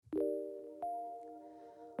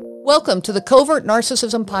Welcome to the Covert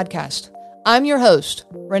Narcissism Podcast. I'm your host,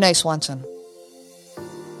 Renee Swanson.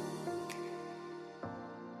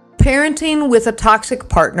 Parenting with a toxic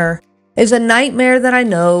partner is a nightmare that I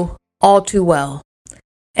know all too well.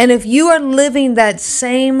 And if you are living that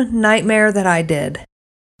same nightmare that I did,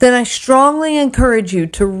 then I strongly encourage you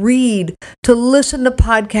to read, to listen to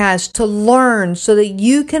podcasts, to learn so that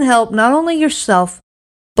you can help not only yourself,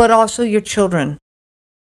 but also your children.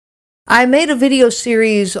 I made a video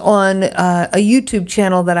series on a YouTube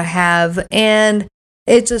channel that I have, and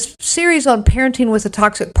it's a series on parenting with a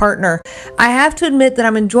toxic partner. I have to admit that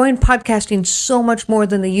I'm enjoying podcasting so much more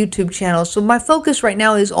than the YouTube channel. So my focus right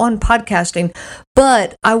now is on podcasting,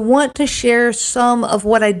 but I want to share some of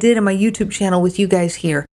what I did in my YouTube channel with you guys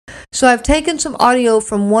here. So I've taken some audio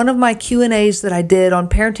from one of my Q&As that I did on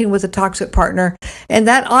parenting with a toxic partner, and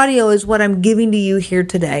that audio is what I'm giving to you here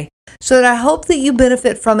today. So that I hope that you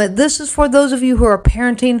benefit from it. This is for those of you who are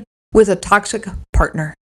parenting with a toxic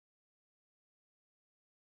partner.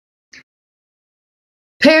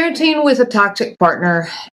 Parenting with a toxic partner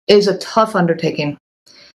is a tough undertaking.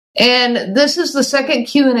 And this is the second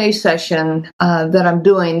Q&A session that I'm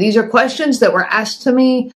doing. These are questions that were asked to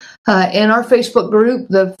me in our Facebook group.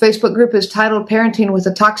 The Facebook group is titled Parenting with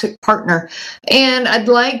a Toxic Partner. And I'd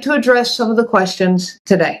like to address some of the questions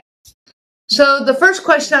today. So the first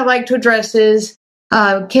question I'd like to address is,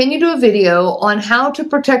 can you do a video on how to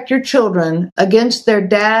protect your children against their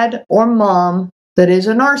dad or mom that is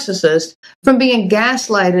a narcissist from being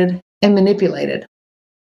gaslighted and manipulated?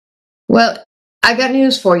 Well, I got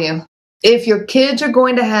news for you. If your kids are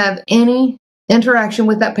going to have any interaction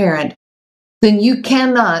with that parent, then you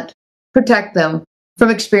cannot protect them from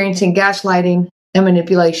experiencing gaslighting and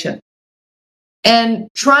manipulation. And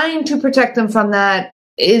trying to protect them from that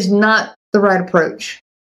is not the right approach.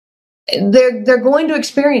 They're going to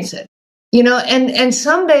experience it, and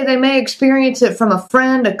someday they may experience it from a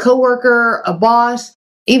friend, a coworker, a boss,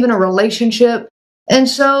 even a relationship. And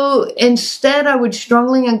so instead, I would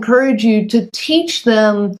strongly encourage you to teach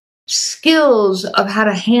them skills of how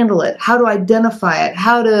to handle it, how to identify it,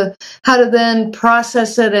 how to then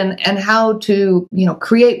process it, and how to,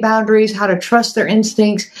 create boundaries, how to trust their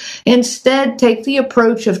instincts. Instead, take the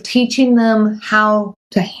approach of teaching them how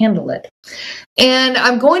to handle it. And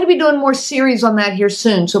I'm going to be doing more series on that here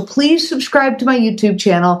soon. So please subscribe to my YouTube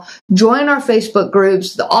channel, join our Facebook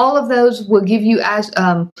groups. All of those will give you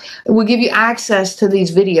access to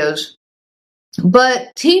these videos.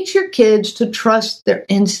 But teach your kids to trust their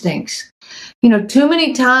instincts. Too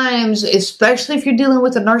many times, especially if you're dealing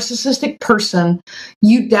with a narcissistic person,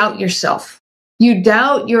 you doubt yourself. You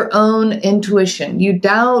doubt your own intuition. You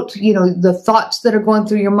doubt, the thoughts that are going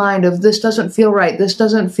through your mind of this doesn't feel right. This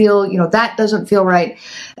doesn't feel, that doesn't feel right.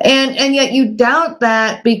 And yet you doubt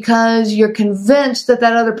that because you're convinced that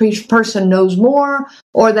other person knows more,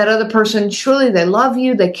 or that other person, surely they love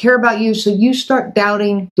you, they care about you. So you start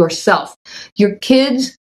doubting yourself. Your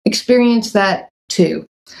kids experience that too.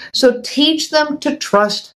 So teach them to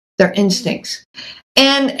trust their instincts.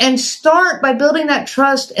 And start by building that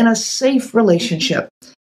trust in a safe relationship.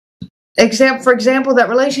 For example, that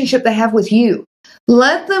relationship they have with you.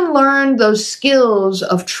 Let them learn those skills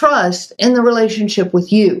of trust in the relationship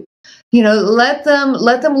with you. Let them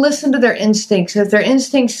listen to their instincts. If their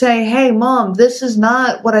instincts say, "Hey, Mom, this is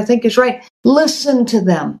not what I think is right," listen to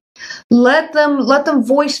them. Let them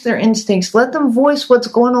voice their instincts. Let them voice what's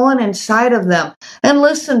going on inside of them, and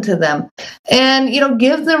listen to them. And,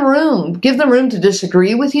 give them room. Give them room to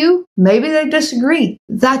disagree with you. Maybe they disagree.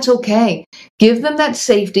 That's okay. Give them that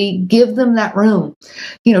safety. Give them that room.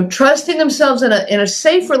 Trusting themselves in a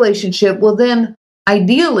safe relationship will then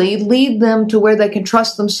ideally lead them to where they can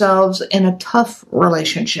trust themselves in a tough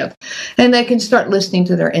relationship, and they can start listening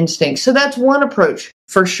to their instincts. So that's one approach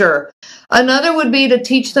for sure. Another would be to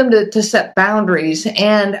teach them to set boundaries.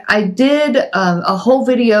 And I did a whole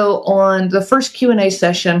video on the first Q&A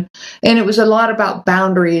session, and it was a lot about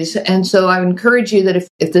boundaries. And so I encourage you that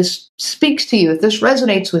if this speaks to you, if this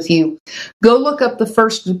resonates with you, go look up the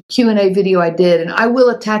first Q&A video I did, and I will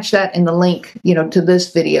attach that in the link, to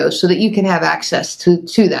this video so that you can have access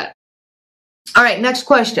to that. All right, next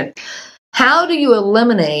question. How do you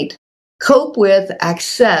eliminate, cope with,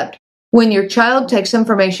 accept when your child takes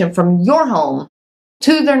information from your home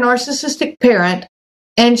to their narcissistic parent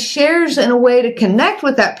and shares in a way to connect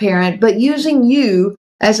with that parent, but using you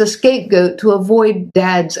as a scapegoat to avoid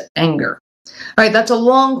dad's anger? All right, that's a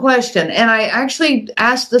long question. And I actually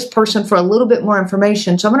asked this person for a little bit more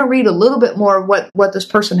information. So I'm going to read a little bit more of what this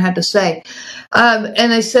person had to say.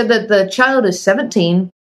 And they said that the child is 17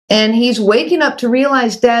 and he's waking up to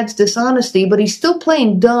realize dad's dishonesty, but he's still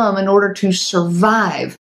playing dumb in order to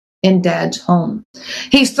survive. in dad's home.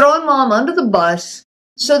 He's throwing mom under the bus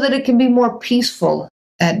so that it can be more peaceful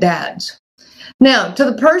at dad's. Now, to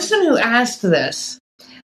the person who asked this,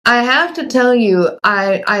 I have to tell you,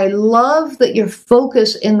 I love that your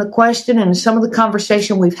focus in the question and some of the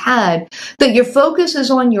conversation we've had, that your focus is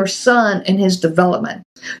on your son and his development.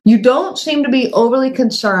 You don't seem to be overly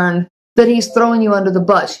concerned that he's throwing you under the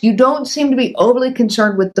bus. You don't seem to be overly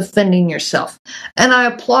concerned with defending yourself. And I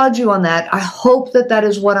applaud you on that. I hope that that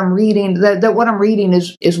is what I'm reading, that what I'm reading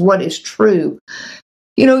is what is true.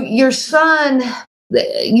 You know, your son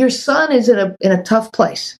is in a tough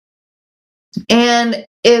place. And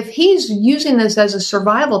if he's using this as a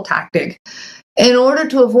survival tactic in order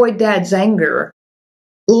to avoid dad's anger,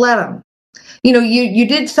 let him. You know, you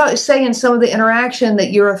did say in some of the interaction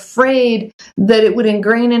that you're afraid that it would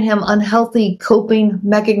ingrain in him unhealthy coping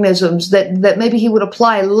mechanisms that maybe he would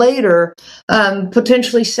apply later,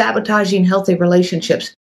 potentially sabotaging healthy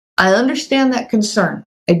relationships. I understand that concern.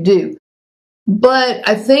 I do. But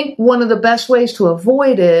I think one of the best ways to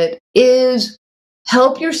avoid it is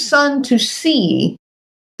help your son to see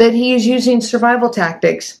that he is using survival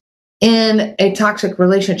tactics in a toxic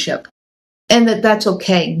relationship and that that's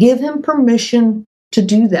okay. Give him permission to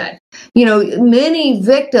do that. You know, many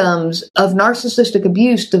victims of narcissistic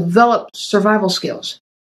abuse develop survival skills.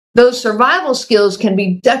 Those survival skills can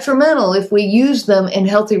be detrimental if we use them in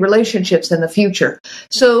healthy relationships in the future.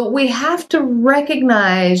 So we have to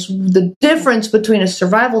recognize the difference between a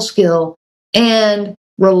survival skill and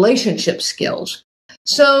relationship skills.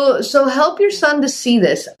 So help your son to see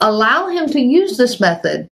this. Allow him to use this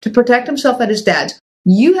method to protect himself at his dad's.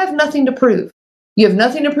 You have nothing to prove. You have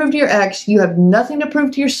nothing to prove to your ex. You have nothing to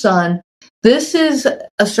prove to your son. This is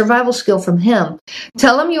a survival skill from him.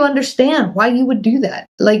 Tell him you understand why you would do that.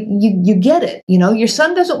 Like, you get it. You know, your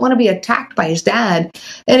son doesn't want to be attacked by his dad,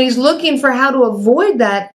 and he's looking for how to avoid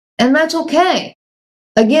that, and that's okay.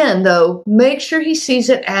 Again, though, make sure he sees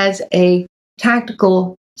it as a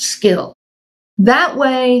tactical skill. That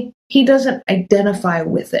way, he doesn't identify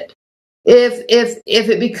with it. If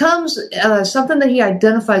it becomes something that he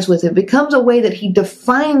identifies with, it becomes a way that he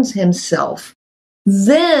defines himself,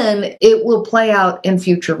 then it will play out in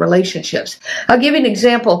future relationships. I'll give you an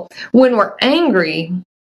example. When we're angry,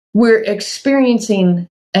 we're experiencing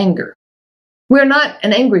anger. We're not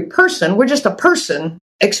an angry person. We're just a person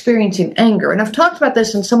experiencing anger. And I've talked about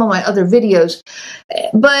this in some of my other videos.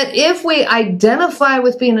 But if we identify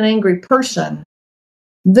with being an angry person,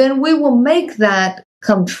 then we will make that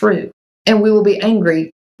come true. And we will be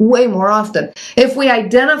angry way more often. If we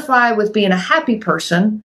identify with being a happy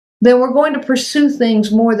person, then we're going to pursue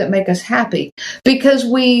things more that make us happy because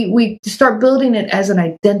we start building it as an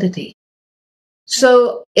identity.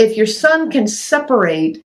 So if your son can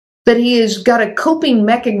separate that he has got a coping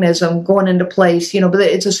mechanism going into place, you know, but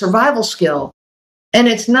it's a survival skill and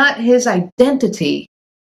it's not his identity,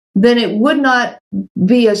 then it would not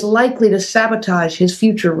be as likely to sabotage his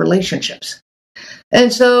future relationships.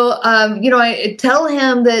 And so, you know, I tell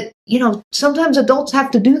him that, you know, sometimes adults have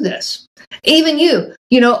to do this. Even you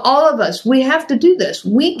know, all of us, we have to do this.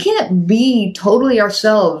 We can't be totally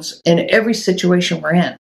ourselves in every situation we're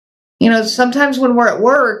in. You know, sometimes when we're at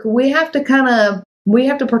work, we have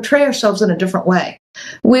to portray ourselves in a different way.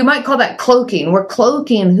 We might call that cloaking. We're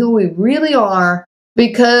cloaking who we really are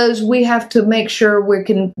because we have to make sure we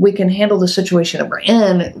can handle the situation that we're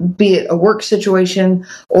in, be it a work situation,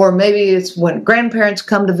 or maybe it's when grandparents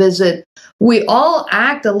come to visit. We all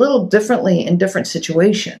act a little differently in different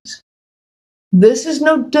situations. This is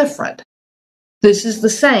no different. This is the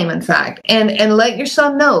same, in fact. And let your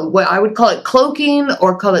son know. Well, I would call it cloaking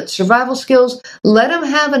or call it survival skills. Let him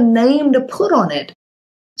have a name to put on it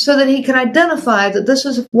so that he can identify that this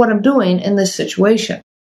is what I'm doing in this situation.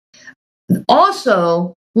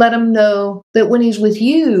 Also, let him know that when he's with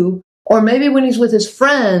you, or maybe when he's with his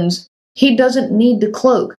friends, he doesn't need to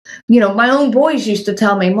cloak. You know, my own boys used to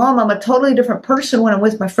tell me, Mom, I'm a totally different person when I'm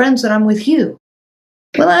with my friends than I'm with you.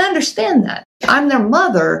 Well, I understand that. I'm their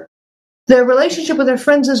mother. Their relationship with their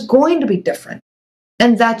friends is going to be different,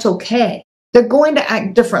 and that's okay. They're going to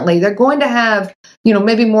act differently. They're going to have, you know,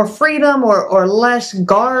 maybe more freedom or less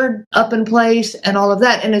guard up in place and all of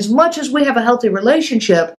that. And as much as we have a healthy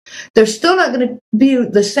relationship, they're still not going to be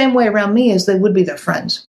the same way around me as they would be their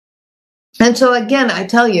friends. And so again, I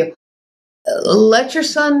tell you, let your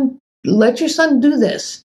son do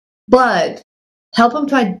this, but help him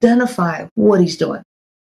to identify what he's doing.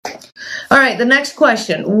 All right, the next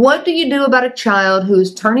question. What do you do about a child who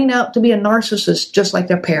is turning out to be a narcissist just like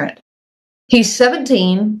their parent? He's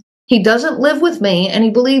 17, he doesn't live with me, and he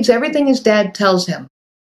believes everything his dad tells him.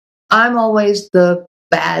 I'm always the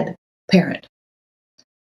bad parent.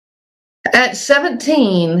 At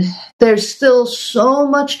 17, there's still so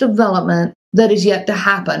much development that is yet to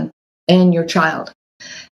happen in your child.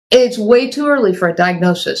 It's way too early for a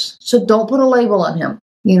diagnosis, so don't put a label on him.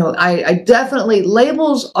 I definitely,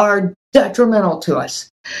 labels are detrimental to us.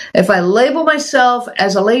 If I label myself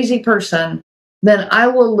as a lazy person, then I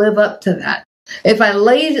will live up to that. If I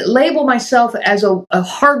label myself as a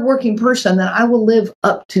hardworking person, then I will live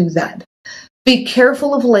up to that. Be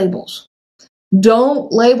careful of labels.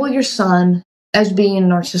 Don't label your son as being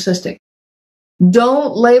narcissistic.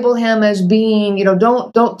 Don't label him as being,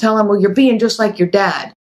 don't tell him, well, you're being just like your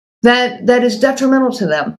dad. That is detrimental to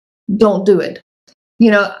them. Don't do it.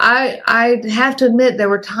 I have to admit there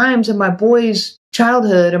were times in my boy's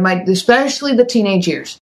childhood, and especially the teenage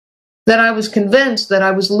years, that I was convinced that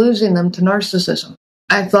I was losing them to narcissism.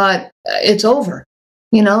 I thought, it's over.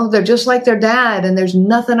 They're just like their dad, and there's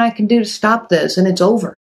nothing I can do to stop this, and it's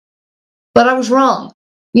over. But I was wrong.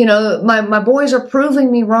 My boys are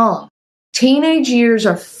proving me wrong. Teenage years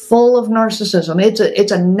are full of narcissism.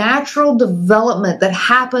 It's a natural development that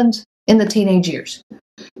happens in the teenage years.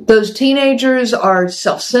 Those teenagers are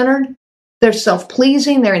self-centered. They're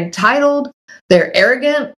self-pleasing. They're entitled. They're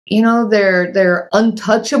arrogant. They're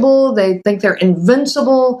untouchable. They think they're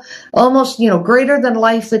invincible, almost, greater than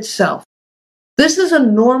life itself. This is a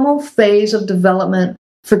normal phase of development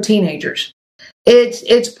for teenagers.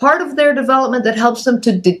 It's part of their development that helps them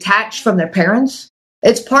to detach from their parents.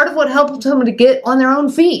 It's part of what helps them to get on their own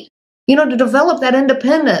feet, to develop that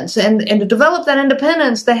independence. And to develop that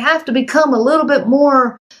independence, they have to become a little bit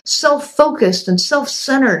more self-focused and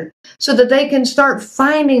self-centered so that they can start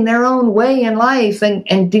finding their own way in life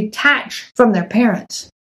and detach from their parents.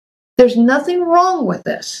 There's nothing wrong with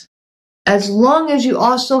this, as long as you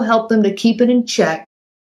also help them to keep it in check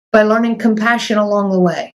by learning compassion along the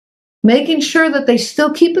way. Making sure that they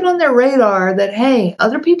still keep it on their radar that, hey,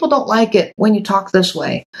 other people don't like it when you talk this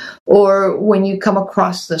way or when you come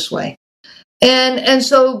across this way. And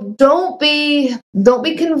so don't be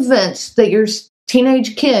convinced that your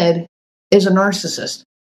teenage kid is a narcissist,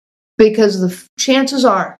 because the chances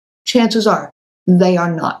are they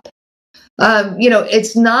are not.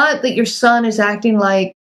 It's not that your son is acting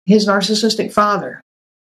like his narcissistic father.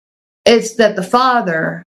 It's that the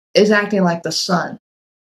father is acting like the son.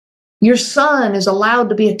 Your son is allowed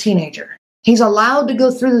to be a teenager. He's allowed to go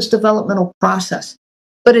through this developmental process.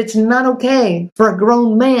 But it's not okay for a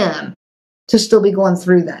grown man to still be going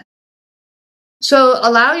through that. So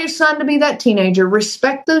allow your son to be that teenager.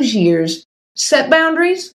 Respect those years. Set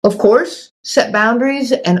boundaries, of course. Set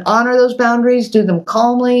boundaries and honor those boundaries. Do them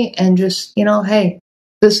calmly and just, hey,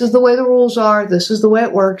 this is the way the rules are. This is the way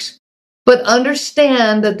it works. But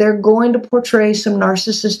understand that they're going to portray some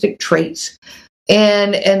narcissistic traits.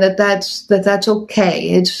 And that's okay.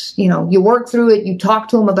 It's, you work through it, you talk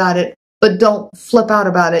to them about it, but don't flip out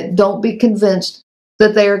about it. Don't be convinced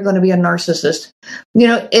that they are going to be a narcissist.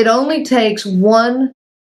 It only takes one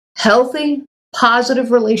healthy,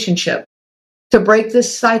 positive relationship to break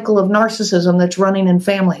this cycle of narcissism that's running in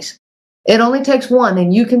families. It only takes one,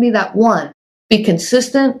 and you can be that one. Be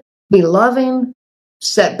consistent, be loving,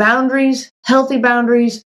 set boundaries, healthy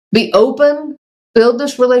boundaries, be open, build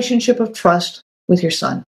this relationship of trust with your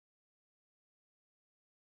son.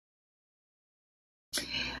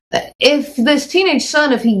 If this teenage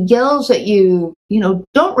son, if he yells at you,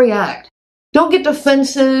 don't react. Don't get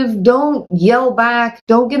defensive. Don't yell back.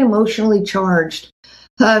 Don't get emotionally charged.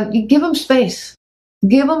 You give him space.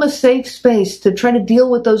 Give him a safe space to try to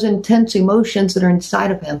deal with those intense emotions that are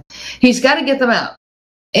inside of him. He's got to get them out.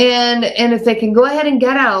 And if they can go ahead and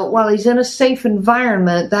get out while he's in a safe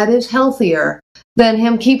environment, that is healthier than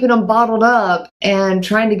him keeping them bottled up and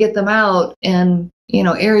trying to get them out in,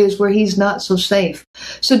 areas where he's not so safe.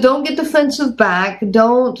 So don't get defensive back.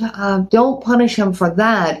 Don't punish him for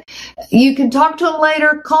that. You can talk to him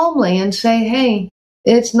later calmly and say, hey,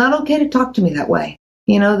 it's not okay to talk to me that way.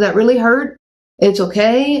 That really hurt. It's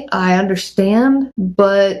okay. I understand,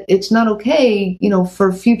 but it's not okay,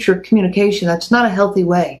 for future communication. That's not a healthy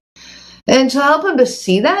way. And to help him to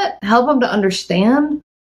see that, help him to understand,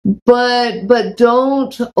 but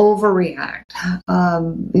don't overreact.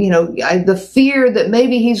 The fear that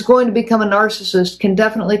maybe he's going to become a narcissist can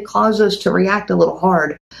definitely cause us to react a little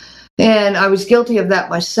hard. And I was guilty of that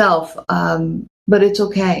myself, but it's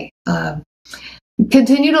okay.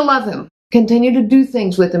 Continue to love him. Continue to do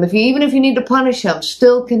things with him. Even if you need to punish him,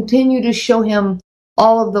 still continue to show him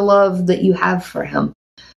all of the love that you have for him.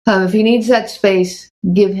 If he needs that space,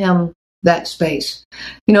 give him that space.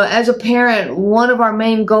 As a parent, one of our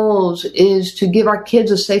main goals is to give our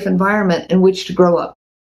kids a safe environment in which to grow up.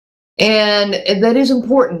 And that is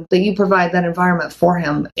important that you provide that environment for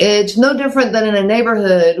him. It's no different than in a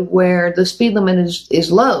neighborhood where the speed limit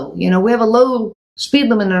is low. You know, we have a low speed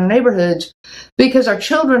limit in our neighborhoods because our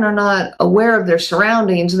children are not aware of their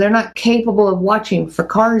surroundings. They're not capable of watching for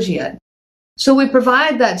cars yet. So we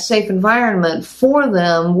provide that safe environment for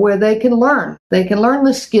them where they can learn. They can learn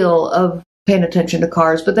the skill of paying attention to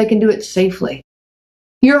cars, but they can do it safely.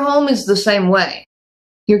 Your home is the same way.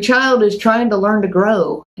 Your child is trying to learn to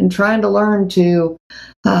grow and trying to learn to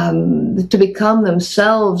become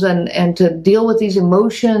themselves and to deal with these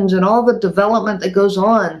emotions and all the development that goes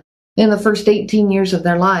on in the first 18 years of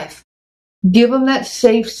their life. Give them that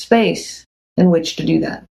safe space in which to do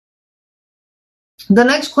that. The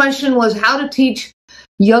next question was how to teach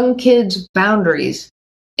young kids boundaries.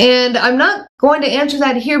 And I'm not going to answer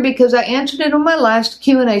that here because I answered it on my last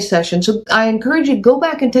Q&A session. So I encourage you to go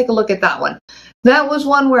back and take a look at that one. That was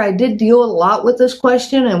one where I did deal a lot with this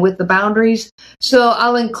question and with the boundaries. So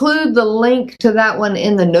I'll include the link to that one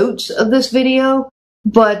in the notes of this video.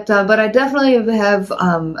 But I definitely have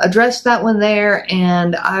addressed that one there,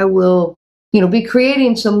 and I will be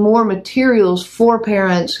creating some more materials for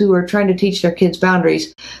parents who are trying to teach their kids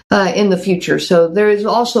boundaries in the future. So there is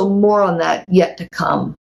also more on that yet to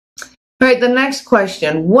come. All right, the next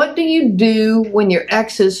question. What do you do when your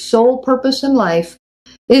ex's sole purpose in life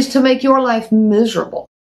is to make your life miserable?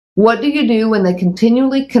 What do you do when they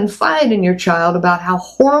continually confide in your child about how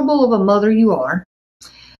horrible of a mother you are?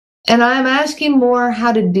 And I'm asking more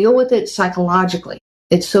how to deal with it psychologically.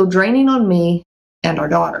 It's so draining on me and our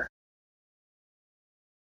daughter.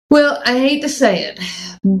 Well, I hate to say it,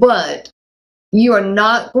 but you are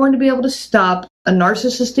not going to be able to stop a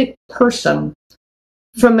narcissistic person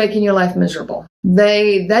from making your life miserable.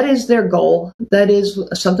 That is their goal. That is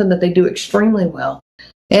something that they do extremely well.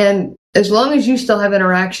 And as long as you still have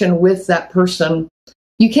interaction with that person,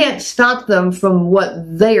 you can't stop them from what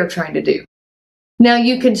they are trying to do. Now,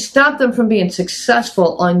 you can stop them from being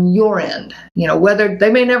successful on your end, whether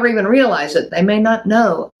they may never even realize it, they may not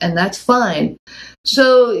know, and that's fine.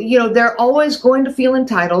 So, they're always going to feel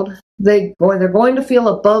entitled. They're going to feel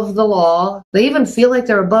above the law. They even feel like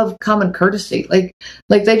they're above common courtesy. Like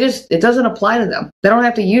it doesn't apply to them. They don't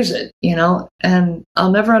have to use it, and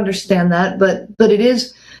I'll never understand that, but it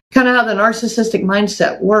is kind of how the narcissistic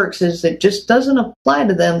mindset works, is it just doesn't apply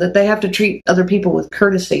to them that they have to treat other people with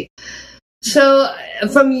courtesy. So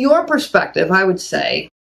from your perspective, I would say,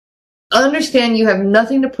 understand you have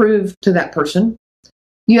nothing to prove to that person.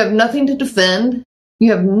 You have nothing to defend.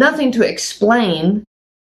 You have nothing to explain.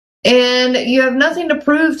 And you have nothing to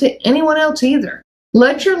prove to anyone else either.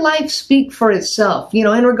 Let your life speak for itself.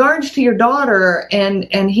 In regards to your daughter,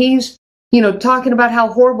 and he's, talking about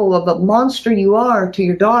how horrible of a monster you are to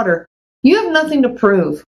your daughter, you have nothing to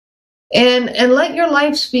prove. And let your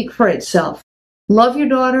life speak for itself. Love your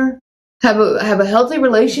daughter. Have a healthy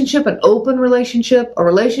relationship, an open relationship, a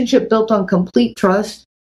relationship built on complete trust.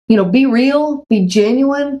 Be real, be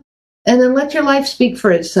genuine, and then let your life speak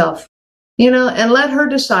for itself. And let her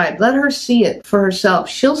decide. Let her see it for herself.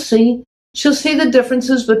 She'll see the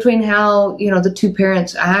differences between how, the two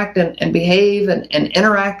parents act and behave and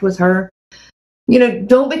interact with her.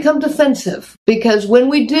 Don't become defensive, because when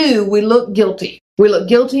we do, we look guilty. We look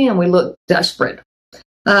guilty and we look desperate.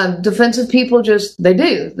 Defensive people they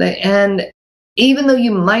do. And even though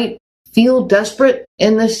you might feel desperate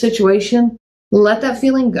in this situation, let that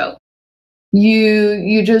feeling go.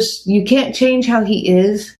 You can't change how he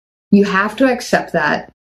is. You have to accept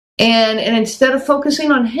that. And instead of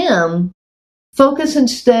focusing on him, focus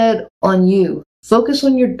instead on you. Focus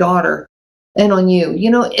on your daughter and on you.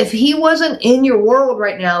 If he wasn't in your world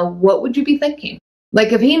right now, what would you be thinking?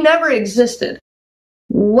 Like, if he never existed,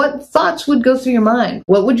 what thoughts would go through your mind?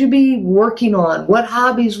 What would you be working on? What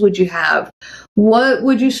hobbies would you have? What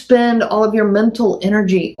would you spend all of your mental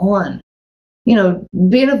energy on?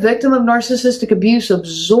 Being a victim of narcissistic abuse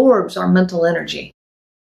absorbs our mental energy.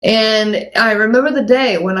 And I remember the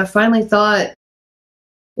day when I finally thought,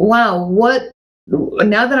 wow,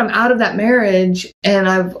 now that I'm out of that marriage and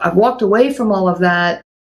I've walked away from all of that,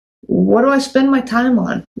 what do I spend my time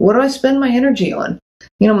on? What do I spend my energy on?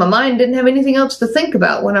 My mind didn't have anything else to think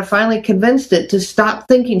about when I finally convinced it to stop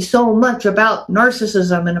thinking so much about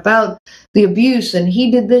narcissism and about the abuse, and he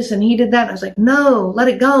did this and he did that. I was like, no, let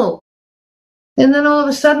it go. And then all of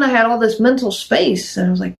a sudden I had all this mental space, and I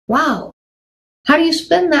was like, wow, how do you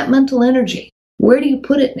spend that mental energy? Where do you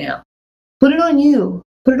put it now? Put it on you.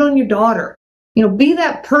 Put it on your daughter. Be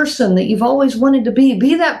that person that you've always wanted to be.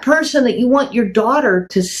 Be that person that you want your daughter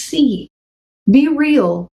to see. Be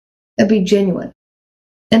real and be genuine.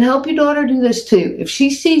 And help your daughter do this too. If she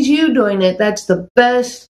sees you doing it, that's the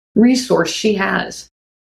best resource she has,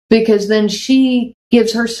 because then she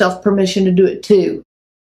gives herself permission to do it too.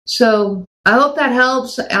 So I hope that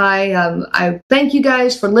helps. I thank you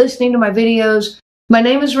guys for listening to my videos. My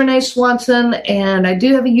name is Renee Swanson, and I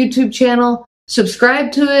do have a YouTube channel.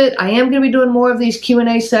 Subscribe to it. I am going to be doing more of these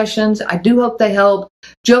Q&A sessions. I do hope they help.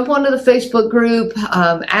 Jump onto the Facebook group,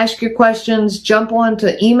 ask your questions, jump on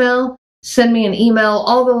to email, send me an email.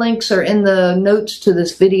 All the links are in the notes to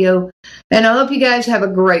this video. And I hope you guys have a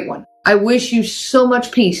great one. I wish you so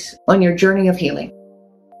much peace on your journey of healing.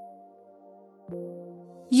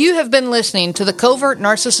 You have been listening to the Covert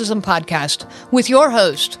Narcissism Podcast with your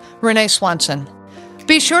host, Renee Swanson.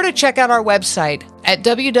 Be sure to check out our website at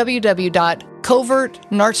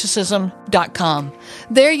www.covertnarcissism.com.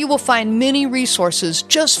 There you will find many resources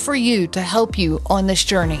just for you to help you on this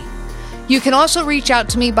journey. You can also reach out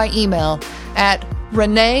to me by email at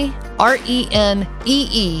Renee,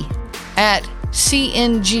 RENEE, at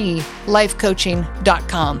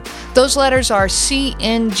cnglifecoaching.com. Those letters are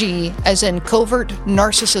CNG, as in Covert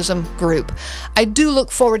Narcissism Group. I do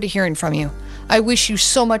look forward to hearing from you. I wish you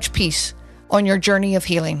so much peace on your journey of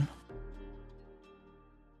healing.